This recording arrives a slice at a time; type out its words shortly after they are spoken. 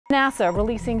NASA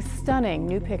releasing stunning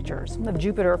new pictures of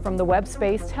Jupiter from the Webb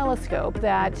Space Telescope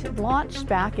that launched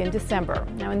back in December.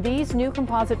 Now, in these new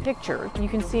composite pictures, you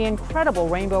can see incredible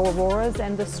rainbow auroras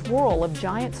and the swirl of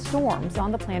giant storms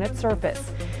on the planet's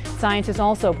surface. Scientists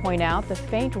also point out the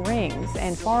faint rings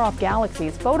and far-off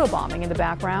galaxies photobombing in the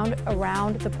background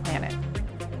around the planet.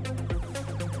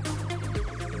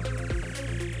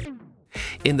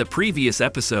 In the previous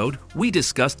episode, we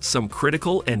discussed some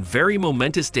critical and very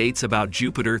momentous dates about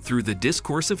Jupiter through the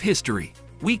discourse of history.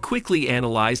 We quickly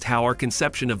analyzed how our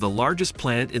conception of the largest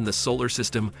planet in the solar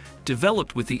system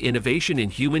developed with the innovation in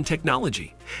human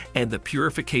technology and the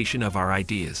purification of our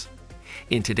ideas.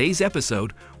 In today's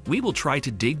episode, we will try to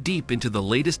dig deep into the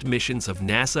latest missions of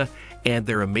NASA and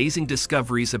their amazing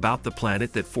discoveries about the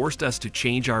planet that forced us to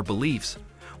change our beliefs,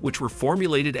 which were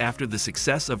formulated after the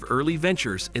success of early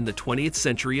ventures in the 20th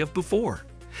century of before.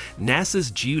 NASA's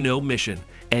JUNO mission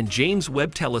and James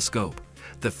Webb Telescope,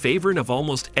 the favorite of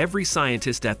almost every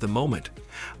scientist at the moment,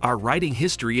 are writing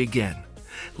history again.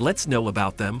 Let's know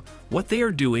about them, what they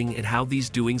are doing, and how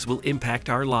these doings will impact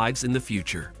our lives in the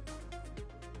future.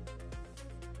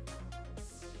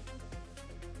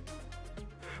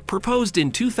 Proposed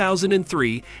in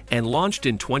 2003 and launched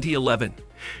in 2011,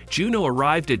 JUNO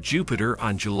arrived at Jupiter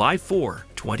on July 4,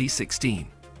 2016.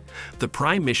 The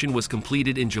prime mission was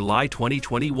completed in July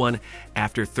 2021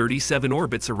 after 37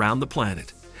 orbits around the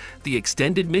planet. The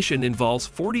extended mission involves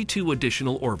 42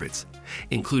 additional orbits,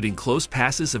 including close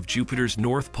passes of Jupiter's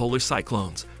north polar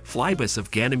cyclones, Phoebus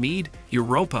of Ganymede,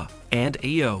 Europa, and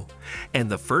Io, and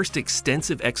the first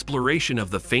extensive exploration of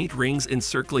the faint rings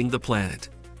encircling the planet.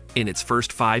 In its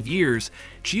first 5 years,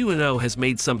 JUNO has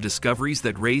made some discoveries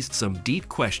that raised some deep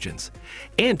questions.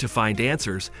 And to find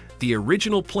answers, the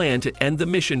original plan to end the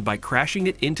mission by crashing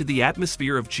it into the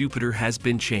atmosphere of Jupiter has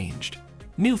been changed.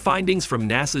 New findings from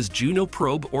NASA's JUNO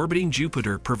probe orbiting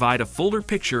Jupiter provide a fuller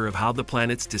picture of how the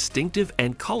planet's distinctive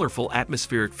and colorful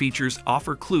atmospheric features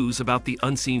offer clues about the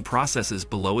unseen processes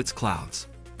below its clouds.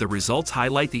 The results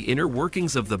highlight the inner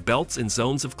workings of the belts and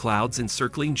zones of clouds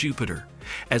encircling Jupiter,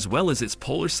 as well as its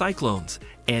polar cyclones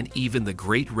and even the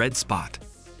Great Red Spot.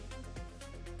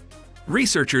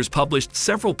 Researchers published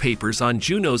several papers on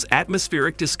JUNO's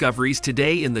atmospheric discoveries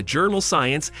today in the journal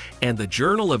Science and the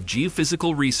Journal of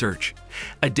Geophysical Research.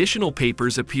 Additional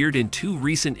papers appeared in 2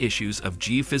 recent issues of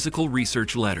Geophysical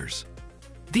Research Letters.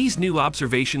 These new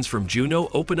observations from JUNO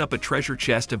open up a treasure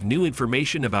chest of new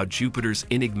information about Jupiter's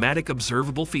enigmatic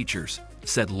observable features,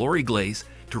 said Lori Glaze,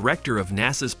 director of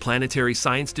NASA's Planetary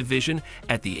Science Division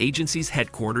at the agency's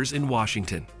headquarters in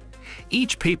Washington.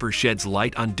 Each paper sheds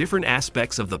light on different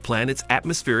aspects of the planet's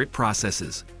atmospheric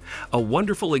processes, a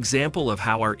wonderful example of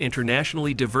how our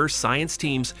internationally diverse science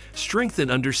teams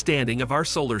strengthen understanding of our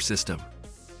solar system.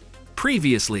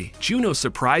 Previously, JUNO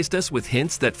surprised us with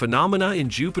hints that phenomena in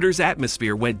Jupiter's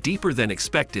atmosphere went deeper than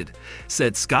expected,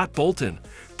 said Scott Bolton,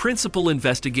 principal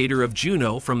investigator of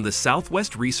JUNO from the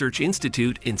Southwest Research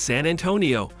Institute in San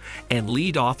Antonio and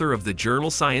lead author of the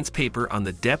journal Science paper on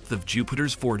the depth of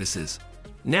Jupiter's vortices.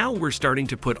 Now we're starting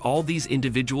to put all these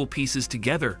individual pieces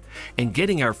together and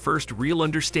getting our first real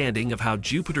understanding of how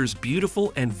Jupiter's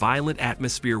beautiful and violent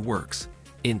atmosphere works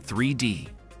in 3D.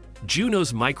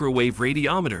 JUNO's microwave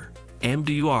radiometer,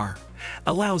 MDR,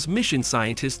 allows mission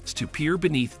scientists to peer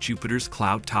beneath Jupiter's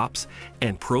cloud tops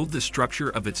and probe the structure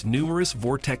of its numerous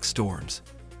vortex storms.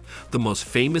 The most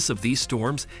famous of these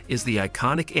storms is the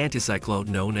iconic anticyclone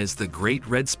known as the Great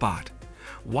Red Spot.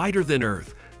 Wider than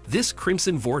Earth, this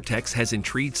crimson vortex has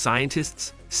intrigued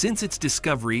scientists since its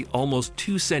discovery almost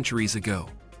 2 centuries ago.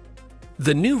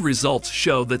 The new results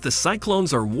show that the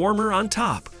cyclones are warmer on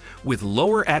top, with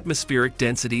lower atmospheric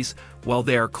densities, while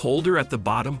they are colder at the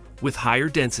bottom with higher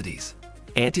densities.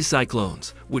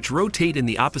 Anticyclones, which rotate in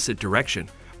the opposite direction,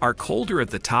 are colder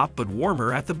at the top but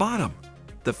warmer at the bottom.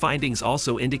 The findings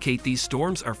also indicate these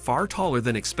storms are far taller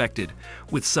than expected,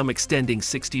 with some extending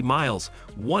 60 miles,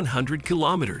 100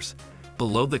 kilometers,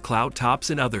 below the cloud tops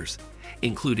and others,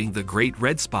 including the Great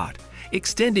Red Spot,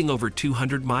 extending over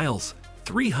 200 miles,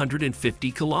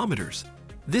 350 kilometers.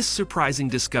 This surprising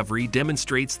discovery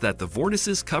demonstrates that the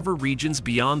vortices cover regions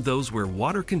beyond those where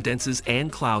water condenses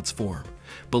and clouds form,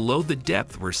 below the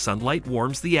depth where sunlight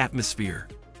warms the atmosphere.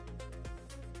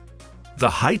 The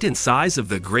height and size of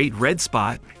the Great Red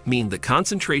Spot mean the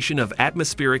concentration of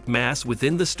atmospheric mass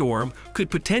within the storm could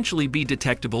potentially be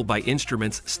detectable by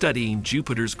instruments studying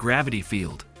Jupiter's gravity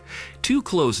field. 2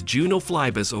 close JUNO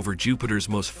flybys over Jupiter's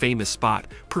most famous spot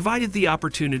provided the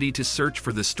opportunity to search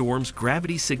for the storm's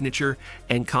gravity signature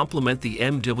and complement the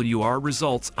MWR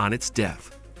results on its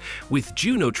depth. with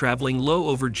Juno traveling low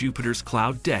over Jupiter's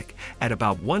cloud deck at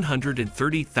about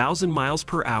 130,000 miles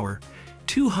per hour,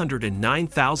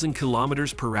 209,000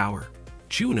 kilometers per hour.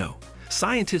 Juno,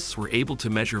 scientists were able to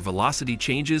measure velocity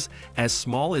changes as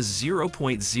small as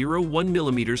 0.01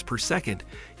 millimeters per second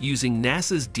using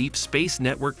NASA's Deep Space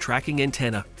Network tracking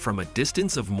antenna from a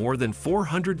distance of more than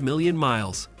 400 million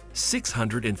miles,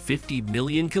 650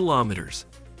 million kilometers.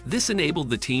 This enabled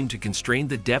the team to constrain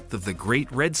the depth of the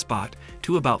Great Red Spot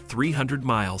to about 300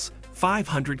 miles,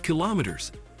 500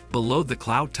 kilometers, below the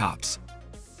cloud tops.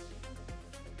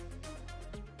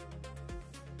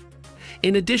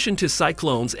 In addition to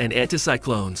cyclones and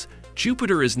anticyclones,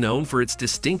 Jupiter is known for its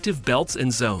distinctive belts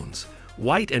and zones,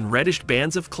 white and reddish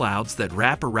bands of clouds that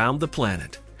wrap around the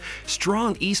planet.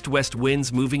 Strong east-west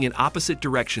winds moving in opposite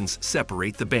directions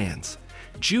separate the bands.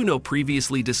 Juno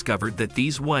previously discovered that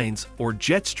these winds, or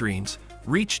jet streams,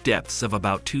 reach depths of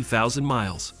about 2,000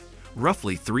 miles,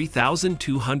 roughly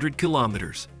 3,200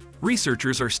 kilometers.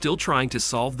 Researchers are still trying to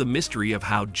solve the mystery of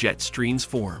how jet streams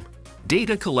form.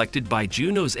 Data collected by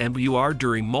Juno's MUR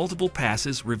during multiple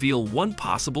passes reveal one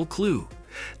possible clue: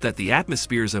 that the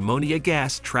atmosphere's ammonia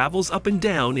gas travels up and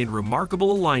down in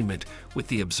remarkable alignment with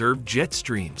the observed jet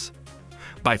streams.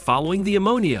 By following the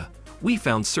ammonia, we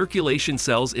found circulation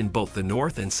cells in both the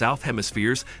north and south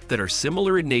hemispheres that are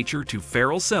similar in nature to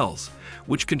feral cells,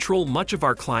 which control much of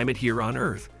our climate here on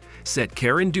Earth, said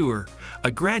Karen Dewar,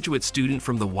 a graduate student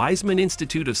from the Weizmann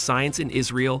Institute of Science in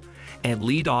Israel and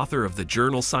lead author of the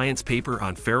journal Science paper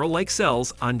on feral-like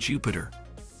cells on Jupiter.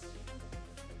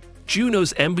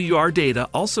 Juno's MUR data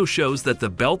also shows that the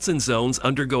belts and zones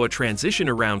undergo a transition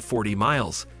around 40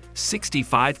 miles,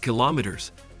 65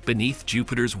 kilometers, beneath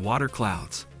Jupiter's water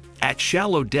clouds. At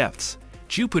shallow depths,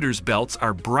 Jupiter's belts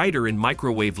are brighter in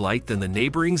microwave light than the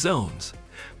neighboring zones.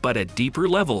 But at deeper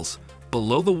levels,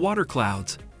 below the water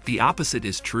clouds, the opposite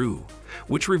is true,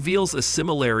 which reveals a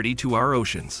similarity to our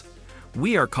oceans.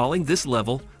 We are calling this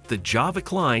level the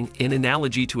Jovic line in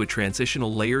analogy to a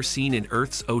transitional layer seen in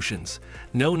Earth's oceans,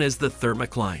 known as the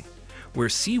thermocline, where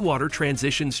seawater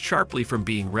transitions sharply from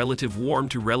being relative warm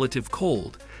to relative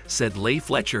cold, said Leigh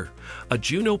Fletcher, a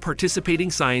Juno participating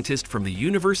scientist from the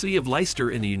University of Leicester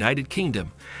in the United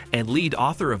Kingdom and lead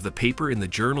author of the paper in the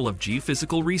Journal of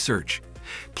Geophysical Research.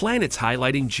 Planets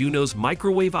highlighting Juno's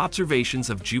microwave observations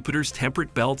of Jupiter's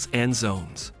temperate belts and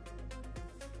zones.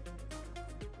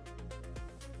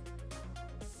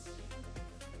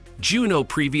 Juno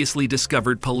previously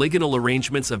discovered polygonal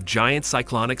arrangements of giant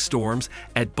cyclonic storms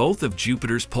at both of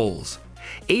Jupiter's poles,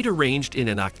 8 arranged in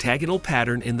an octagonal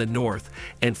pattern in the north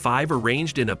and 5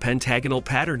 arranged in a pentagonal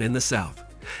pattern in the south.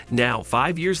 Now,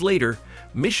 5 years later,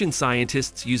 mission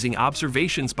scientists using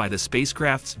observations by the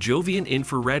spacecraft's Jovian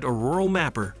Infrared Auroral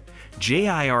Mapper,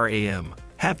 JIRAM,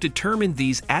 have determined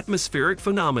these atmospheric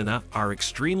phenomena are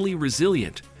extremely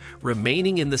resilient,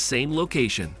 remaining in the same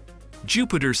location.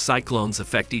 Jupiter's cyclones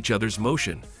affect each other's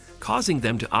motion, causing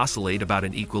them to oscillate about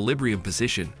an equilibrium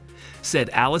position,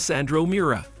 said Alessandro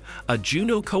Mura, a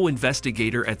Juno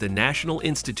co-investigator at the National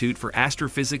Institute for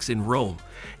Astrophysics in Rome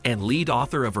and lead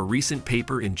author of a recent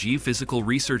paper in Geophysical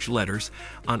Research Letters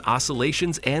on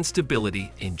oscillations and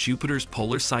stability in Jupiter's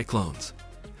polar cyclones.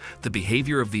 The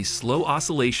behavior of these slow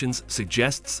oscillations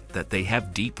suggests that they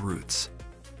have deep roots.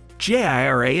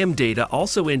 JIRAM data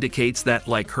also indicates that,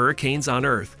 like hurricanes on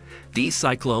Earth, these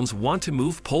cyclones want to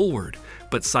move poleward,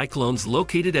 but cyclones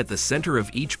located at the center of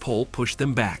each pole push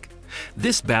them back.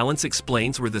 This balance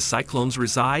explains where the cyclones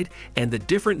reside and the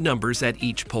different numbers at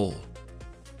each pole.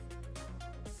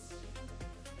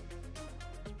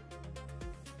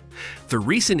 The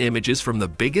recent images from the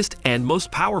biggest and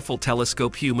most powerful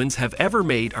telescope humans have ever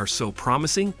made are so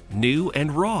promising, new,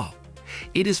 and raw.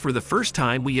 It is for the first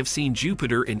time we have seen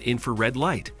Jupiter in infrared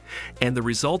light, and the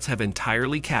results have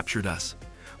entirely captured us.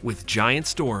 With giant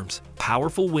storms,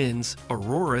 powerful winds,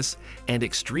 auroras, and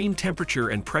extreme temperature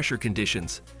and pressure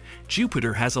conditions,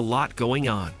 Jupiter has a lot going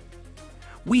on.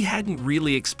 We hadn't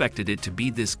really expected it to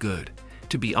be this good,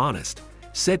 to be honest,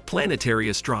 said planetary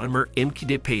astronomer Imke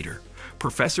de Pater,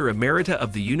 professor emerita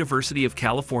of the University of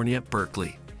California,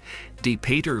 Berkeley. De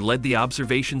Pater led the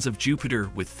observations of Jupiter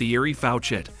with Thierry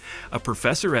Fauchet, a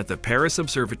professor at the Paris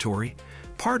Observatory,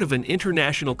 part of an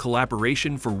international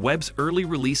collaboration for Webb's early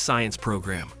release science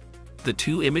program. The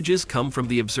 2 images come from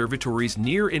the observatory's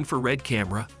near-infrared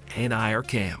camera,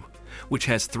 NIRCam, which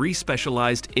has 3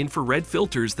 specialized infrared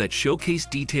filters that showcase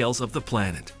details of the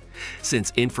planet.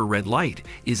 Since infrared light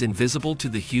is invisible to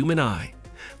the human eye,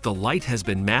 the light has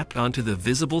been mapped onto the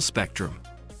visible spectrum.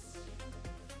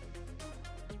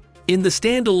 In the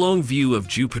standalone view of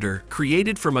Jupiter,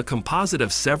 created from a composite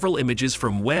of several images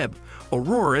from Webb,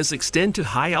 Auroras extend to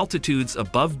high altitudes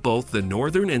above both the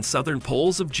northern and southern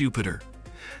poles of Jupiter.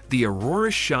 The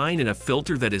auroras shine in a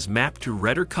filter that is mapped to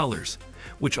redder colors,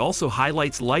 which also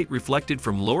highlights light reflected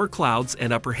from lower clouds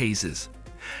and upper hazes.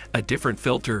 A different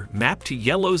filter, mapped to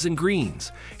yellows and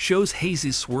greens, shows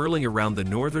hazes swirling around the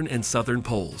northern and southern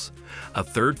poles. A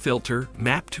third filter,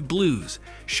 mapped to blues,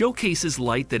 showcases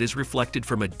light that is reflected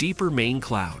from a deeper main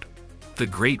cloud. The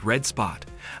Great Red Spot,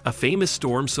 a famous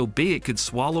storm so big it could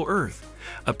swallow Earth,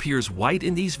 appears white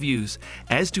in these views,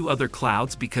 as do other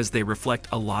clouds because they reflect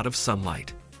a lot of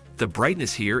sunlight. The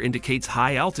brightness here indicates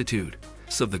high altitude,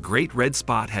 so the Great Red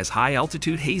Spot has high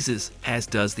altitude hazes, as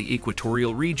does the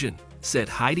equatorial region, said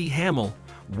Heidi Hamel,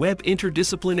 Webb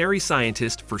interdisciplinary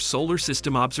scientist for solar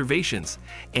system observations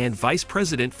and vice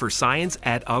president for science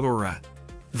at Aurora.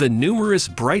 The numerous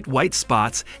bright white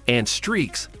spots and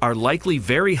streaks are likely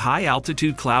very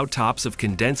high-altitude cloud tops of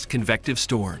condensed convective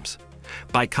storms.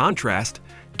 By contrast,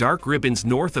 dark ribbons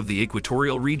north of the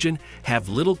equatorial region have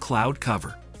little cloud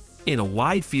cover. In a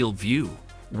wide-field view,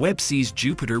 Webb sees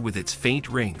Jupiter with its faint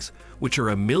rings, which are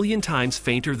 1,000,000 times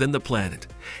fainter than the planet,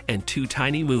 and two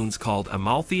tiny moons called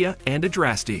Amalthea and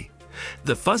Adraste.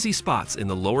 The fuzzy spots in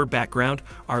the lower background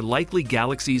are likely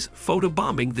galaxies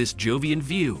photobombing this Jovian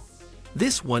view.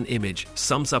 This one image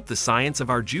sums up the science of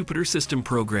our Jupiter System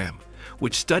program,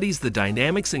 which studies the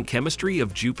dynamics and chemistry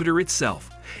of Jupiter itself,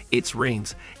 its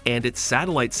rings, and its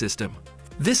satellite system.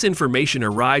 This information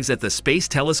arrives at the Space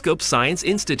Telescope Science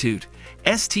Institute,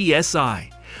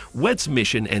 STSI, Webb's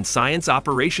Mission and Science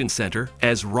Operations Center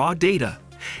as raw data.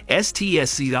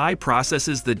 STSI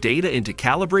processes the data into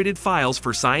calibrated files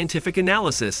for scientific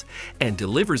analysis and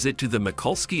delivers it to the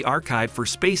Mikulski Archive for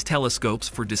Space Telescopes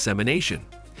for dissemination.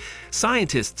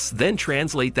 Scientists then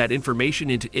translate that information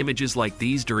into images like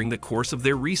these during the course of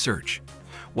their research.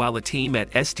 While a team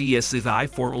at STSI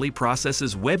formally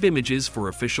processes Webb images for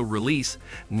official release,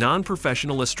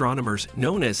 non-professional astronomers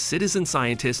known as citizen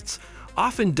scientists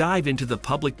often dive into the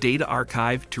public data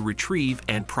archive to retrieve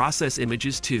and process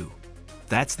images too.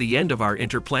 That's the end of our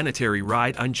interplanetary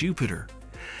ride on Jupiter.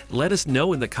 Let us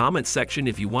know in the comments section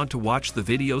if you want to watch the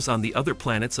videos on the other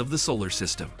planets of the solar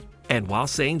system. And while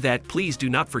saying that, please do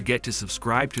not forget to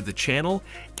subscribe to the channel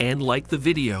and like the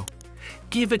video.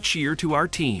 Give a cheer to our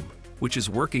team, which is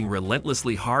working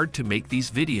relentlessly hard to make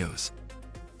these videos.